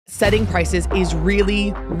setting prices is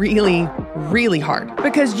really, really, really hard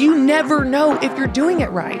because you never know if you're doing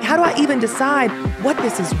it right. How do I even decide what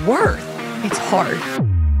this is worth? It's hard.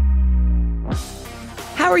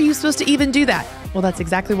 How are you supposed to even do that? Well, that's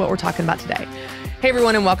exactly what we're talking about today. Hey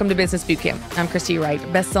everyone, and welcome to Business Bootcamp. I'm Christy Wright,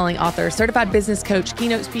 best-selling author, certified business coach,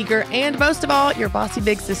 keynote speaker, and most of all, your bossy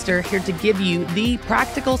big sister, here to give you the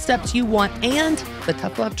practical steps you want and the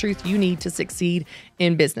tough love truth you need to succeed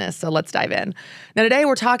in business. So let's dive in. Now today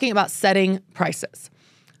we're talking about setting prices.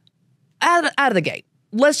 Out of the gate,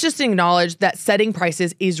 let's just acknowledge that setting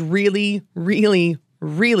prices is really, really,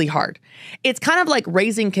 really hard. It's kind of like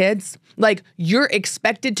raising kids. Like you're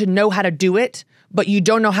expected to know how to do it, but you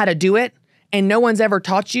don't know how to do it. And no one's ever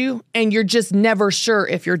taught you, and you're just never sure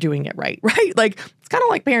if you're doing it right? Like, it's kind of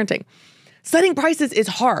like parenting. Setting prices is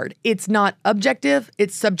hard. It's not objective,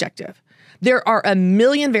 it's subjective. There are a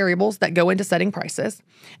million variables that go into setting prices.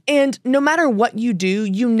 And no matter what you do,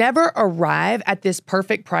 you never arrive at this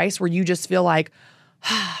perfect price where you just feel like,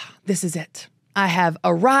 this is it. I have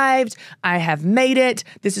arrived. I have made it.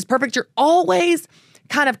 This is perfect. You're always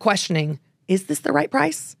kind of questioning, is this the right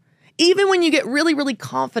price? Even when you get really, really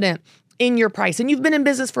confident in your price and you've been in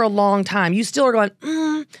business for a long time, you still are going,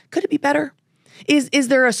 could it be better? Is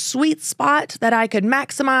there a sweet spot that I could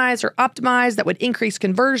maximize or optimize that would increase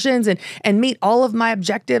conversions and meet all of my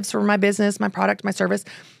objectives for my business, my product, my service?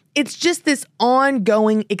 It's just this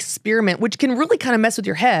ongoing experiment, which can really kind of mess with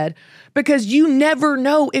your head because you never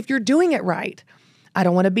know if you're doing it right. I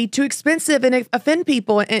don't want to be too expensive and offend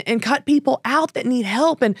people and cut people out that need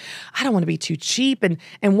help. And I don't want to be too cheap. And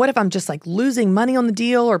what if I'm just like losing money on the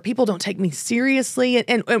deal or people don't take me seriously?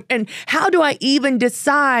 And how do I even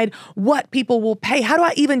decide what people will pay? How do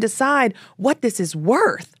I even decide what this is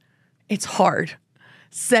worth? It's hard.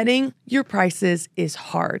 Setting your prices is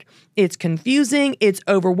hard. It's confusing. It's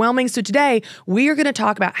overwhelming. So today we are going to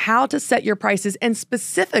talk about how to set your prices and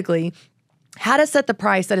specifically how to set the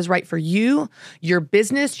price that is right for you, your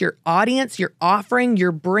business, your audience, your offering,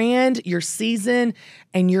 your brand, your season,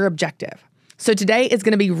 and your objective. So today is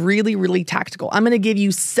going to be really, really tactical. I'm going to give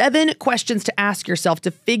you 7 questions to ask yourself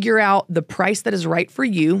to figure out the price that is right for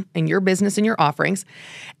you and your business and your offerings.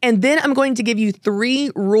 And then I'm going to give you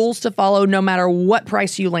 3 rules to follow no matter what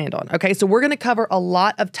price you land on. Okay, so we're going to cover a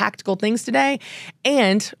lot of tactical things today.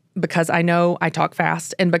 And because I know I talk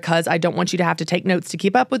fast and because I don't want you to have to take notes to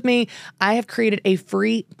keep up with me, I have created a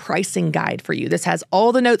free pricing guide for you. This has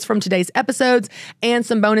all the notes from today's episodes and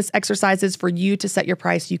some bonus exercises for you to set your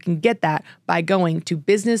price. You can get that by going to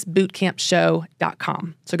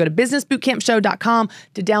businessbootcampshow.com. So go to businessbootcampshow.com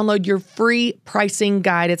to download your free pricing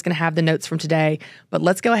guide. It's going to have the notes from today. But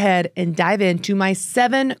let's go ahead and dive into my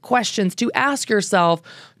 7 questions to ask yourself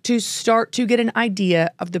to start to get an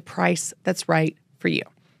idea of the price that's right for you.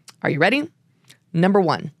 Are you ready? Number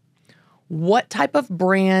 1, what type of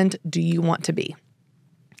brand do you want to be?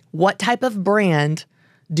 What type of brand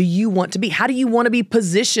do you want to be? How do you want to be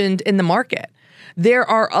positioned in the market? There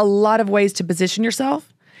are a lot of ways to position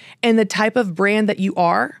yourself, and the type of brand that you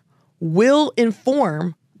are will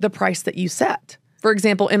inform the price that you set. For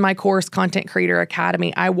example, in my course, Content Creator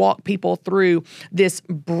Academy, I walk people through this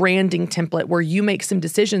branding template where you make some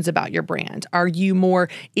decisions about your brand. Are you more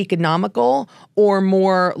economical or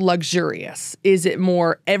more luxurious? Is it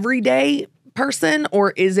more everyday person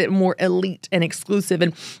or is it more elite and exclusive?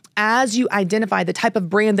 And as you identify the type of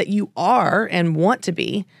brand that you are and want to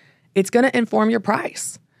be, it's going to inform your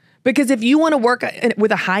price. Because if you want to work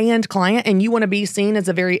with a high-end client and you want to be seen as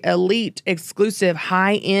a very elite, exclusive,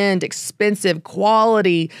 high-end, expensive,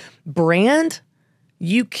 quality brand,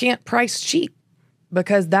 you can't price cheap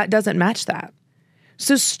because that doesn't match that.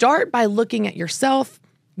 So start by looking at yourself,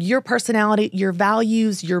 your personality, your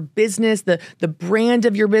values, your business, the brand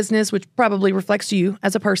of your business, which probably reflects you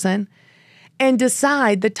as a person, and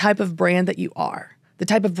decide the type of brand that you are, the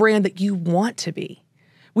type of brand that you want to be.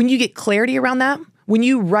 When you get clarity around that, when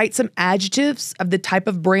you write some adjectives of the type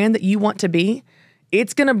of brand that you want to be,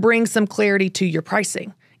 it's going to bring some clarity to your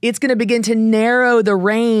pricing. It's going to begin to narrow the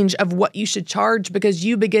range of what you should charge because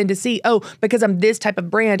you begin to see, because I'm this type of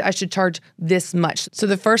brand, I should charge this much. So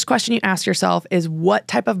the first question you ask yourself is, what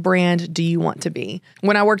type of brand do you want to be?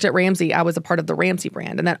 When I worked at Ramsey, I was a part of the Ramsey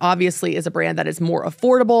brand, and that obviously is a brand that is more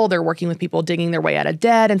affordable. They're working with people digging their way out of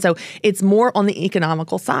debt, and so it's more on the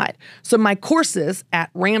economical side. So my courses at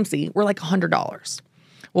Ramsey were like $100.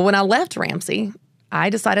 Well, when I left Ramsey, I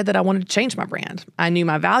decided that I wanted to change my brand. I knew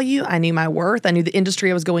my value. I knew my worth. I knew the industry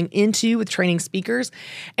I was going into with training speakers.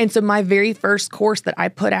 And so my very first course that I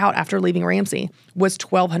put out after leaving Ramsey was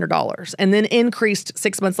 $1,200 and then increased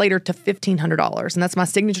 6 months later to $1,500. And that's my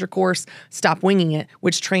signature course, Stop Winging It,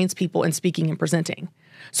 which trains people in speaking and presenting.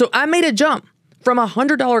 So I made a jump from a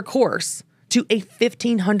 $100 course to a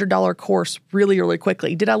 $1,500 course really, really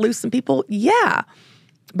quickly. Did I lose some people? Yeah.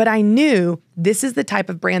 But I knew this is the type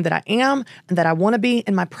of brand that I am and that I want to be,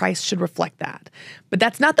 and my price should reflect that. But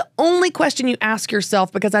that's not the only question you ask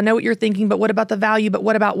yourself, because I know what you're thinking, but what about the value? But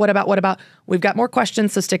what about? We've got more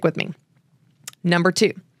questions, so stick with me. Number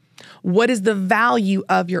 2, what is the value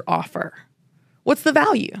of your offer? What's the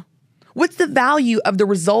value? What's the value of the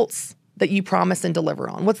results that you promise and deliver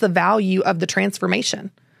on? What's the value of the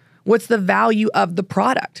transformation? What's the value of the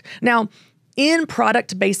product? Now, in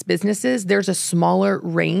product-based businesses, there's a smaller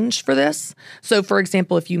range for this. So for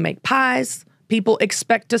example, if you make pies, people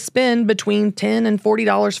expect to spend between $10 and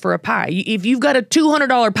 $40 for a pie. If you've got a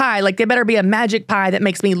 $200 pie, like, it better be a magic pie that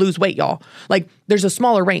makes me lose weight, y'all. Like, there's a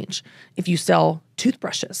smaller range. If you sell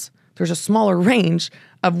toothbrushes, there's a smaller range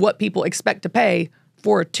of what people expect to pay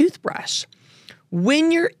for a toothbrush.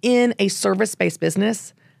 When you're in a service-based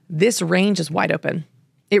business, this range is wide open.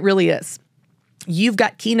 It really is. You've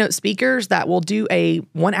got keynote speakers that will do a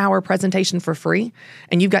 1-hour presentation for free,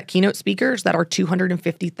 and you've got keynote speakers that are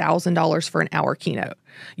 $250,000 for an hour keynote.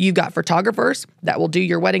 You've got photographers that will do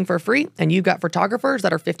your wedding for free, and you've got photographers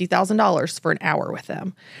that are $50,000 for an hour with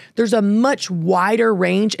them. There's a much wider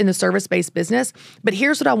range in the service-based business, but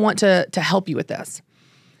here's what I want to help you with this.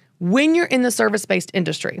 When you're in the service-based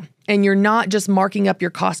industry and you're not just marking up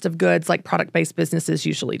your cost of goods like product-based businesses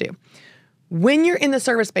usually do, when you're in the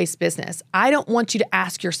service-based business, I don't want you to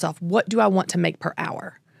ask yourself, what do I want to make per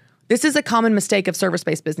hour? This is a common mistake of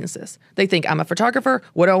service-based businesses. They think, I'm a photographer.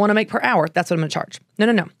 What do I want to make per hour? That's what I'm going to charge.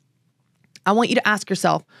 No. I want you to ask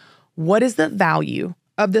yourself, what is the value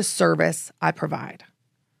of the service I provide?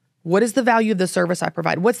 What is the value of the service I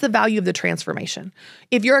provide? What's the value of the transformation?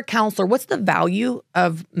 If you're a counselor, what's the value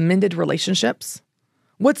of mended relationships?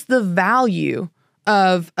 What's the value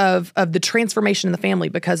of the transformation in the family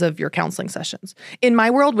because of your counseling sessions? In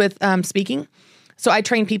my world with speaking, so I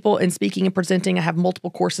train people in speaking and presenting. I have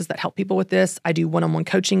multiple courses that help people with this. I do one-on-one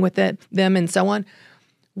coaching with them and so on.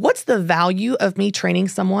 What's the value of me training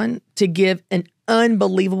someone to give an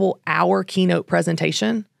unbelievable hour keynote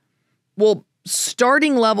presentation? Well,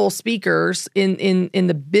 starting level speakers in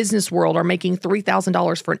the business world are making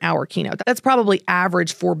 $3,000 for an hour keynote. That's probably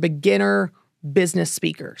average for beginner business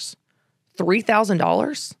speakers.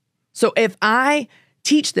 $3,000? So if I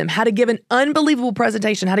teach them how to give an unbelievable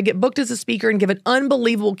presentation, how to get booked as a speaker and give an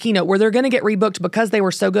unbelievable keynote where they're going to get rebooked because they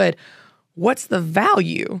were so good, what's the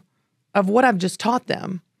value of what I've just taught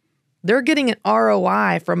them? They're getting an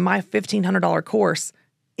ROI from my $1,500 course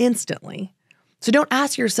instantly. So don't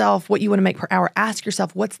ask yourself what you want to make per hour. Ask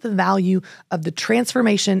yourself, what's the value of the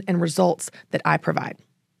transformation and results that I provide?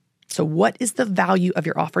 So what is the value of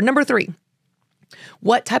your offer? Number 3,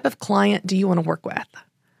 what type of client do you want to work with?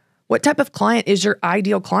 What type of client is your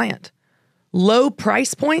ideal client? Low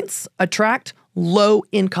price points attract low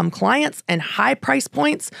income clients, and high price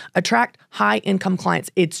points attract high income clients.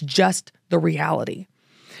 It's just the reality.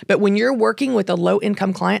 But when you're working with a low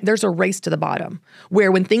income client, there's a race to the bottom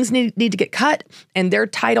where when things need to get cut and they're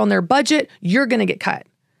tight on their budget, you're going to get cut.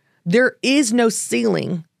 There is no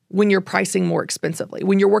ceiling when you're pricing more expensively.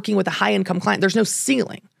 When you're working with a high income client, there's no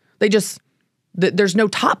ceiling. There's no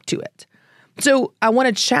top to it. So I want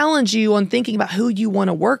to challenge you on thinking about who you want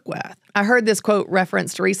to work with. I heard this quote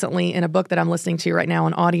referenced recently in a book that I'm listening to right now,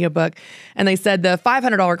 an audiobook, and they said the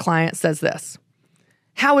 $500 client says this: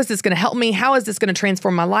 how is this going to help me? How is this going to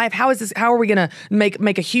transform my life? How are we going to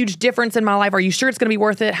make a huge difference in my life? Are you sure it's going to be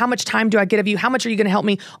worth it? How much time do I get of you? How much are you going to help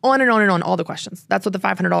me? On and on and on, all the questions. That's what the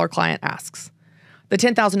 $500 client asks. The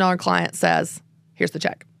 $10,000 client says, here's the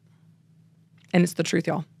check. And it's the truth,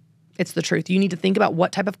 y'all. It's the truth. You need to think about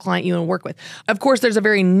what type of client you want to work with. Of course, there's a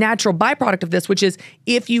very natural byproduct of this, which is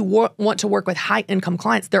if you want to work with high income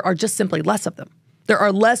clients, there are just simply less of them. There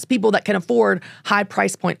are less people that can afford high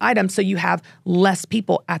price point items, so you have less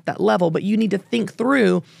people at that level. But you need to think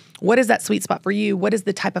through, what is that sweet spot for you? What is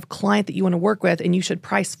the type of client that you want to work with? And you should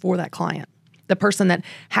price for that client. The person that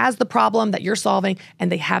has the problem that you're solving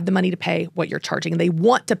and they have the money to pay what you're charging. And they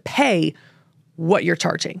want to pay what you're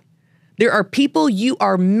charging. There are people you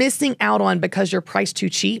are missing out on because you're priced too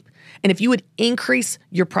cheap. And if you would increase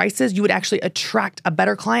your prices, you would actually attract a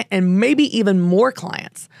better client and maybe even more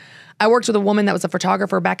clients. I worked with a woman that was a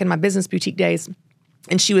photographer back in my business boutique days,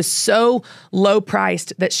 and she was so low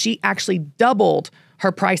priced that she actually doubled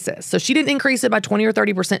her prices. So she didn't increase it by 20 or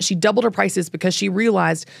 30%. She doubled her prices because she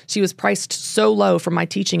realized she was priced so low from my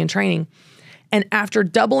teaching and training. And after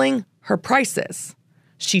doubling her prices,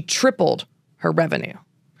 she tripled her revenue.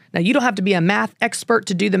 Now, you don't have to be a math expert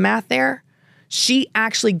to do the math there. She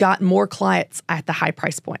actually got more clients at the high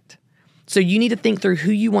price point. So you need to think through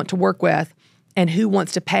who you want to work with and who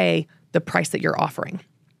wants to pay the price that you're offering.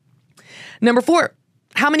 Number 4,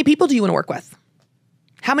 how many people do you want to work with?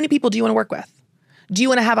 How many people do you want to work with? Do you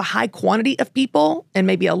want to have a high quantity of people and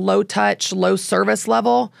maybe a low touch, low service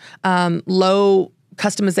level, low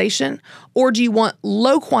customization? Or do you want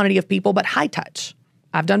low quantity of people but high touch?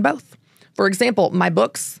 I've done both. For example, my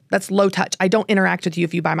books, that's low touch. I don't interact with you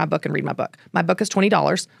if you buy my book and read my book. My book is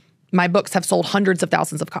 $20. My books have sold hundreds of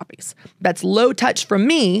thousands of copies. That's low touch from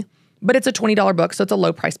me, but it's a $20 book, so it's a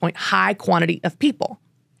low price point, high quantity of people.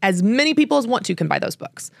 As many people as want to can buy those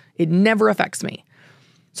books. It never affects me.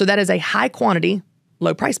 So that is a high quantity,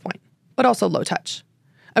 low price point, but also low touch.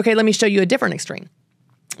 Okay, let me show you a different extreme.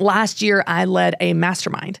 Last year, I led a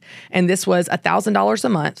mastermind, and this was $1,000 a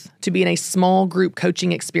month to be in a small group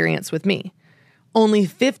coaching experience with me. Only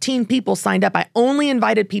 15 people signed up. I only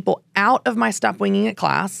invited people out of my Stop Winging It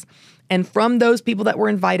class, and from those people that were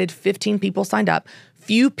invited, 15 people signed up.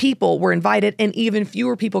 Few people were invited, and even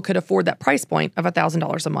fewer people could afford that price point of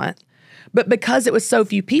 $1,000 a month. But because it was so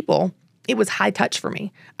few people, it was high touch for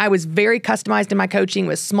me. I was very customized in my coaching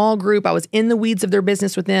with small group. I was in the weeds of their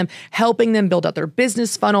business with them, helping them build out their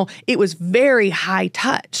business funnel. It was very high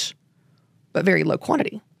touch, but very low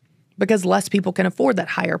quantity because less people can afford that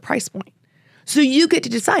higher price point. So you get to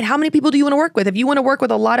decide how many people do you want to work with. If you want to work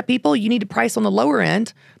with a lot of people, you need to price on the lower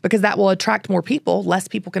end because that will attract more people. Less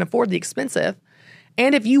people can afford the expensive.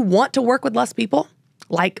 And if you want to work with less people,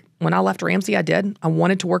 like when I left Ramsey, I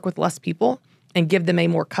wanted to work with less people and give them a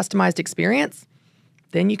more customized experience,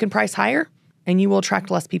 then you can price higher and you will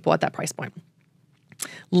attract less people at that price point.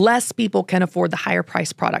 Less people can afford the higher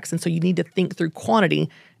price products, and so you need to think through quantity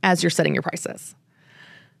as you're setting your prices.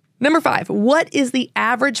 Number 5, what is the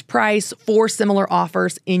average price for similar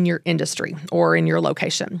offers in your industry or in your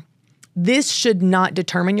location? This should not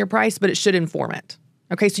determine your price, but it should inform it.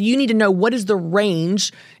 Okay, so you need to know what is the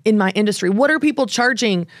range in my industry. What are people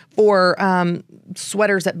charging for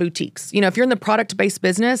sweaters at boutiques? If you're in the product-based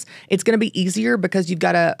business, it's going to be easier because you've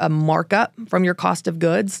got a markup from your cost of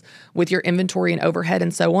goods with your inventory and overhead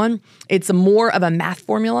and so on. It's more of a math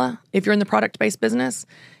formula if you're in the product-based business.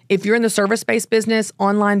 If you're in the service-based business,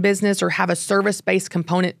 online business, or have a service-based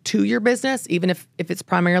component to your business, even if it's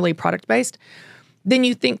primarily product-based, then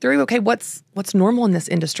you think through, okay, what's normal in this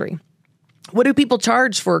industry? What do people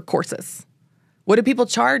charge for courses? What do people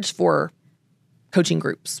charge for coaching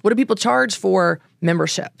groups? What do people charge for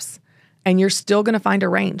memberships? And you're still going to find a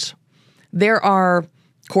range. There are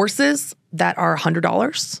courses that are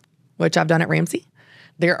 $100, which I've done at Ramsey.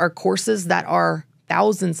 There are courses that are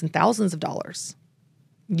thousands and thousands of dollars.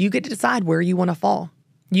 You get to decide where you want to fall.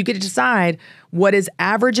 You get to decide what is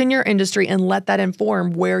average in your industry and let that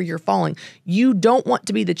inform where you're falling. You don't want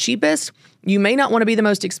to be the cheapest. You may not want to be the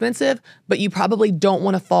most expensive, but you probably don't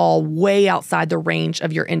want to fall way outside the range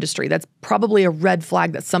of your industry. That's probably a red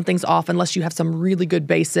flag that something's off unless you have some really good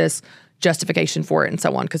basis justification for it and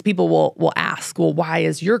so on. Because people will ask, well, why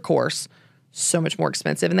is your course so much more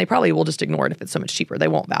expensive? And they probably will just ignore it if it's so much cheaper. They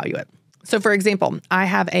won't value it. So for example, I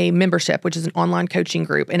have a membership, which is an online coaching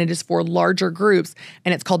group, and it is for larger groups,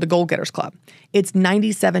 and it's called the Goal Getters Club. It's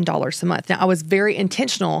 $97 a month. Now, I was very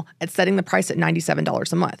intentional at setting the price at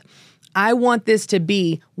 $97 a month. I want this to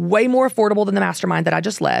be way more affordable than the mastermind that I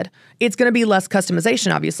just led. It's going to be less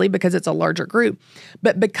customization, obviously, because it's a larger group.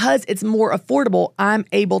 But because it's more affordable, I'm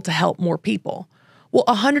able to help more people. Well,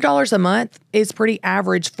 $100 a month is pretty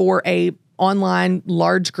average for a online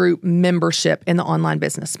large group membership in the online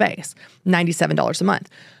business space, $97 a month.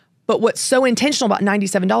 But what's so intentional about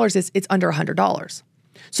 $97 is it's under $100.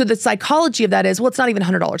 So the psychology of that is, well, it's not even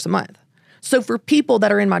 $100 a month. So for people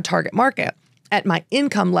that are in my target market, at my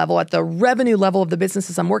income level, at the revenue level of the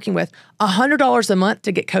businesses I'm working with, $100 a month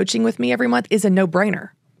to get coaching with me every month is a no-brainer.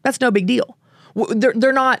 That's no big deal.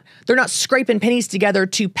 They're not scraping pennies together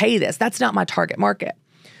to pay this. That's not my target market.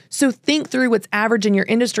 So think through what's average in your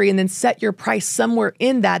industry and then set your price somewhere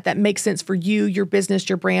in that makes sense for you, your business,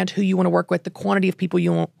 your brand, who you want to work with, the quantity of people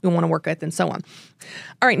you want to work with, and so on.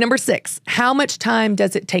 All right, number 6, how much time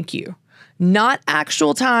does it take you? Not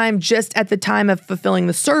actual time just at the time of fulfilling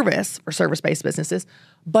the service for service-based businesses,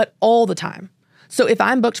 but all the time. So if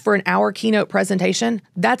I'm booked for an hour keynote presentation,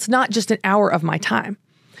 that's not just an hour of my time.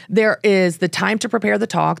 There is the time to prepare the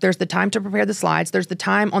talk. There's the time to prepare the slides. There's the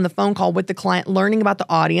time on the phone call with the client, learning about the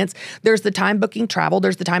audience. There's the time booking travel.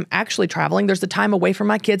 There's the time actually traveling. There's the time away from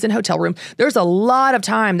my kids in hotel room. There's a lot of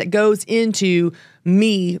time that goes into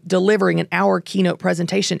me delivering an hour keynote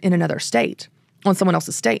presentation in another state on someone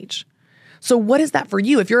else's stage. So what is that for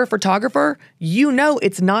you? If you're a photographer, you know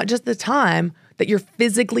it's not just the time that you're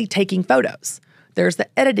physically taking photos. There's the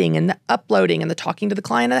editing and the uploading and the talking to the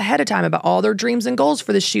client ahead of time about all their dreams and goals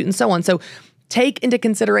for the shoot and so on. So take into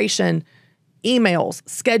consideration emails,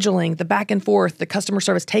 scheduling, the back and forth, the customer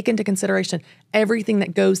service. Take into consideration everything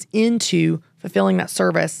that goes into fulfilling that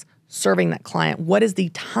service, serving that client. What is the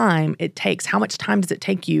time it takes? How much time does it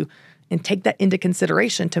take you? And take that into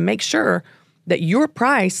consideration to make sure that your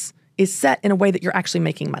price is set in a way that you're actually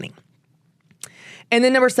making money. And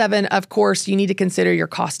then number 7, of course, you need to consider your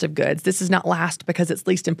cost of goods. This is not last because it's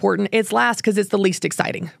least important. It's last because it's the least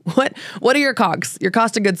exciting. What are your COGS? Your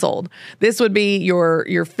cost of goods sold. This would be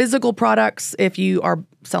your physical products. If you are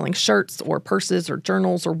selling shirts or purses or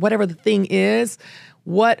journals or whatever the thing is,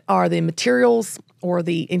 what are the materials or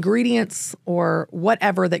the ingredients or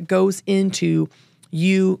whatever that goes into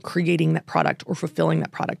you creating that product or fulfilling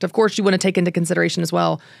that product? Of course, you want to take into consideration as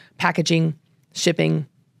well packaging, shipping,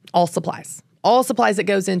 all supplies. All supplies that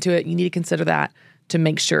goes into it, you need to consider that to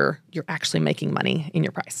make sure you're actually making money in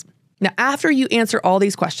your price. Now, after you answer all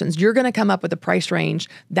these questions, you're going to come up with a price range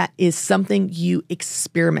that is something you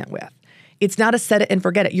experiment with. It's not a set it and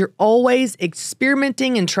forget it. You're always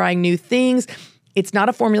experimenting and trying new things. It's not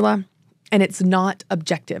a formula and it's not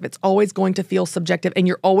objective. It's always going to feel subjective and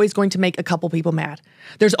you're always going to make a couple people mad.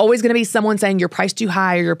 There's always going to be someone saying your price too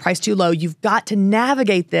high or your price too low. You've got to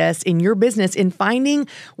navigate this in your business in finding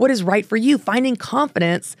what is right for you, finding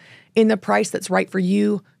confidence in the price that's right for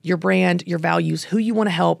you, your brand, your values, who you want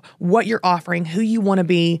to help, what you're offering, who you want to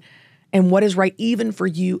be, and what is right even for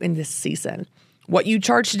you in this season. What you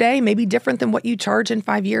charge today may be different than what you charge in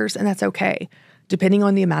 5 years, and that's okay, depending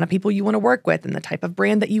on the amount of people you want to work with and the type of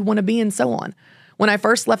brand that you want to be and so on. When I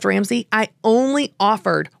first left Ramsey, I only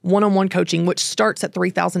offered one-on-one coaching, which starts at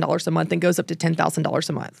 $3,000 a month and goes up to $10,000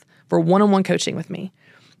 a month for one-on-one coaching with me.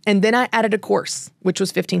 And then I added a course, which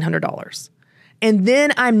was $1,500. And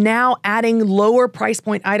then I'm now adding lower price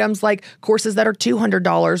point items like courses that are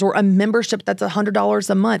 $200 or a membership that's $100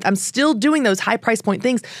 a month. I'm still doing those high price point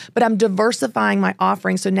things, but I'm diversifying my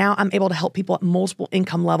offering. So now I'm able to help people at multiple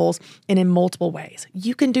income levels and in multiple ways.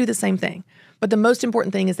 You can do the same thing. But the most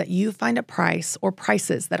important thing is that you find a price or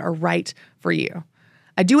prices that are right for you.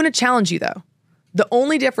 I do want to challenge you though. The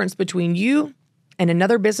only difference between you and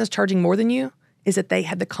another business charging more than you is that they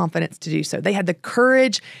had the confidence to do so. They had the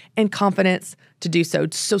courage and confidence to do so.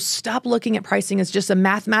 So stop looking at pricing as just a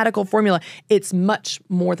mathematical formula. It's much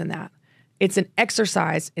more than that. It's an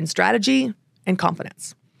exercise in strategy and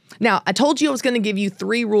confidence. Now, I told you I was going to give you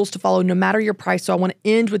 3 rules to follow no matter your price. So I want to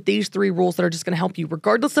end with these 3 rules that are just going to help you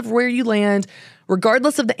regardless of where you land,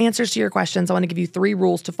 regardless of the answers to your questions. I want to give you 3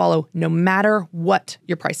 rules to follow no matter what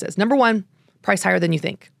your price is. Number 1, price higher than you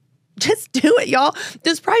think. Just do it, y'all.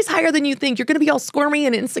 Just price higher than you think. You're going to be all squirmy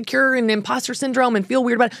and insecure and imposter syndrome and feel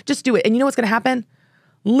weird about it. Just do it. And you know what's going to happen?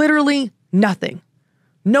 Literally nothing.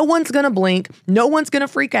 No one's going to blink. No one's going to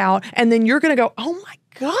freak out. And then you're going to go, oh my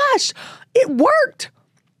gosh, it worked.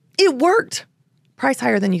 It worked. Price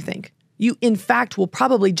higher than you think. You, in fact, will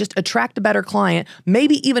probably just attract a better client,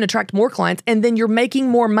 maybe even attract more clients, and then you're making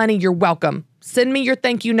more money. You're welcome. Send me your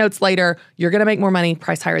thank you notes later. You're going to make more money.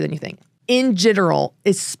 Price higher than you think. In general,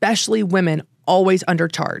 especially women, always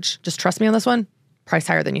undercharge. Just trust me on this one. Price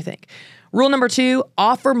higher than you think. Rule number 2,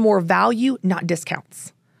 offer more value, not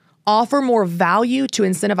discounts. Offer more value to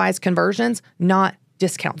incentivize conversions, not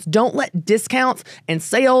discounts. Don't let discounts and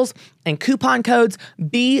sales and coupon codes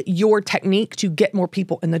be your technique to get more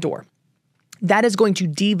people in the door. That is going to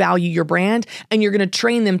devalue your brand, and you're going to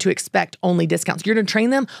train them to expect only discounts. You're going to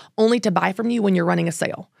train them only to buy from you when you're running a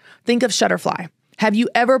sale. Think of Shutterfly. Have you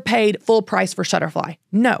ever paid full price for Shutterfly?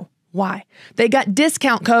 No. Why? They got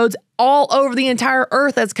discount codes all over the entire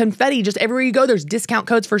earth as confetti. Just everywhere you go, there's discount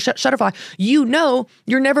codes for Shutterfly. You know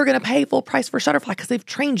you're never going to pay full price for Shutterfly because they've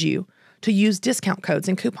trained you to use discount codes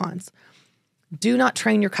and coupons. Do not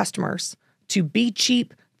train your customers to be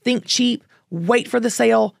cheap, think cheap, wait for the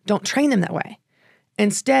sale. Don't train them that way.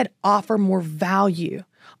 Instead, offer more value.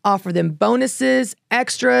 Offer them bonuses,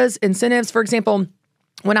 extras, incentives. For example,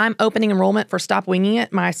 when I'm opening enrollment for Stop Winging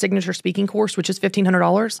It, my signature speaking course, which is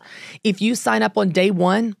 $1,500, if you sign up on day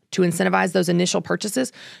 1 to incentivize those initial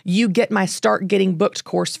purchases, you get my Start Getting Booked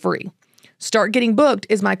course free. Start Getting Booked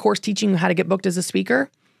is my course teaching you how to get booked as a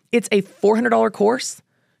speaker. It's a $400 course.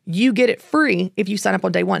 You get it free if you sign up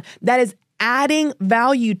on day 1. That is adding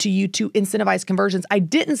value to you to incentivize conversions. I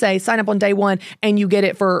didn't say sign up on day 1 and you get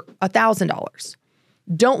it for $1,000.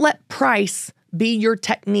 Don't let price be your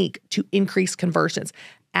technique to increase conversions.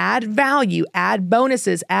 Add value, add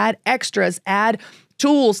bonuses, add extras, add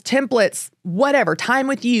tools, templates, whatever, time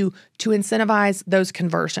with you to incentivize those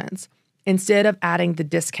conversions instead of adding the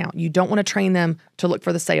discount. You don't want to train them to look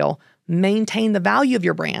for the sale. Maintain the value of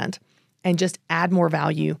your brand and just add more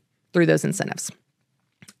value through those incentives.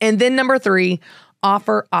 And then number 3,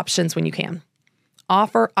 offer options when you can.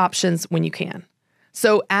 Offer options when you can.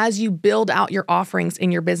 So as you build out your offerings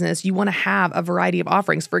in your business, you want to have a variety of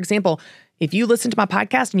offerings. For example, if you listen to my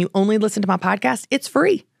podcast and you only listen to my podcast, it's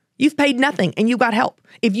free. You've paid nothing and you got help.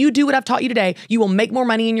 If you do what I've taught you today, you will make more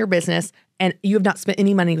money in your business and you have not spent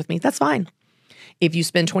any money with me. That's fine. If you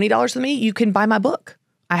spend $20 with me, you can buy my book.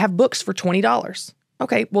 I have books for $20.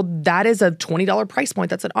 Okay, well, that is a $20 price point.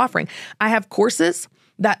 That's an offering. I have courses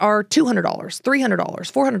that are $200, $300,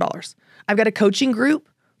 $400. I've got a coaching group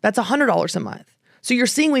that's $100 a month. So you're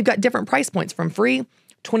seeing we've got different price points from free,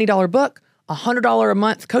 $20 book, $100 a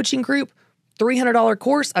month coaching group, $300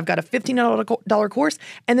 course. I've got a $1,500 course,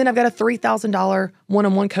 and then I've got a $3,000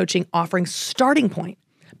 one-on-one coaching offering starting point.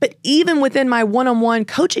 But even within my one-on-one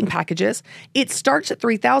coaching packages, it starts at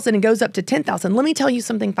 $3,000 and goes up to $10,000. Let me tell you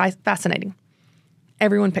something fascinating.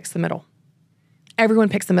 Everyone picks the middle. Everyone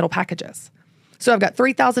picks the middle packages. So I've got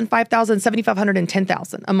 $3,000, $5,000, $7,500, and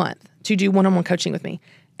 $10,000 a month to do one-on-one coaching with me.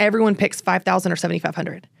 Everyone picks $5,000 or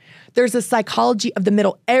 $7,500. There's a psychology of the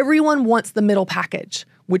middle. Everyone wants the middle package,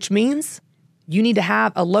 which means you need to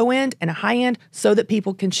have a low end and a high end so that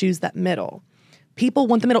people can choose that middle. People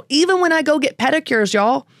want the middle. Even when I go get pedicures,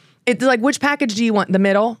 y'all, it's like, which package do you want? The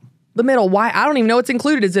middle? The middle. Why? I don't even know what's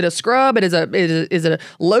included. Is it a scrub? Is it a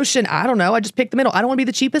lotion? I don't know. I just picked the middle. I don't want to be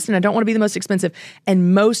the cheapest and I don't want to be the most expensive.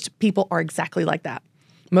 And most people are exactly like that.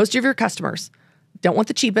 Most of your customers don't want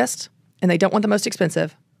the cheapest and they don't want the most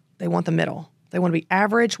expensive. They want the middle. They want to be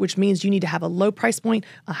average, which means you need to have a low price point,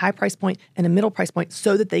 a high price point, and a middle price point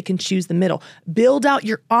so that they can choose the middle. Build out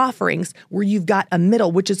your offerings where you've got a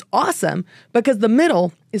middle, which is awesome because the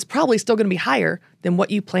middle is probably still going to be higher than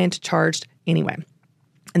what you plan to charge anyway.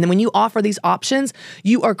 And then when you offer these options,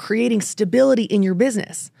 you are creating stability in your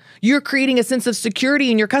business. You're creating a sense of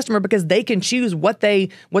security in your customer because they can choose what they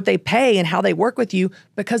pay and how they work with you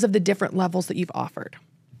because of the different levels that you've offered.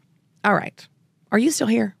 All right. Are you still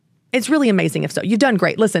here? It's really amazing if so. You've done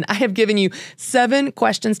great. Listen, I have given you 7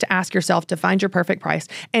 questions to ask yourself to find your perfect price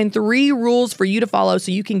and 3 rules for you to follow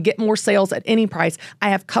so you can get more sales at any price.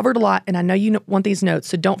 I have covered a lot and I know you want these notes,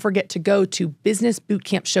 so don't forget to go to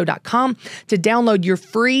businessbootcampshow.com to download your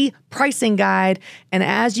free pricing guide. And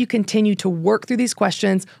as you continue to work through these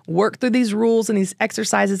questions, work through these rules and these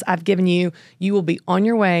exercises I've given you, you will be on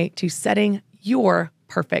your way to setting your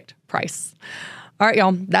perfect price. All right,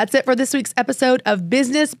 y'all, that's it for this week's episode of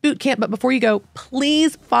Business Bootcamp. But before you go,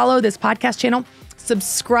 please follow this podcast channel,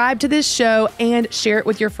 subscribe to this show, and share it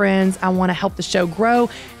with your friends. I want to help the show grow,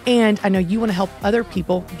 and I know you want to help other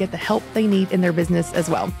people get the help they need in their business as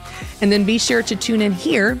well. And then be sure to tune in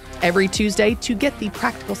here every Tuesday to get the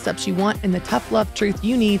practical steps you want and the tough love truth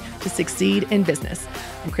you need to succeed in business.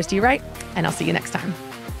 I'm Christy Wright, and I'll see you next time.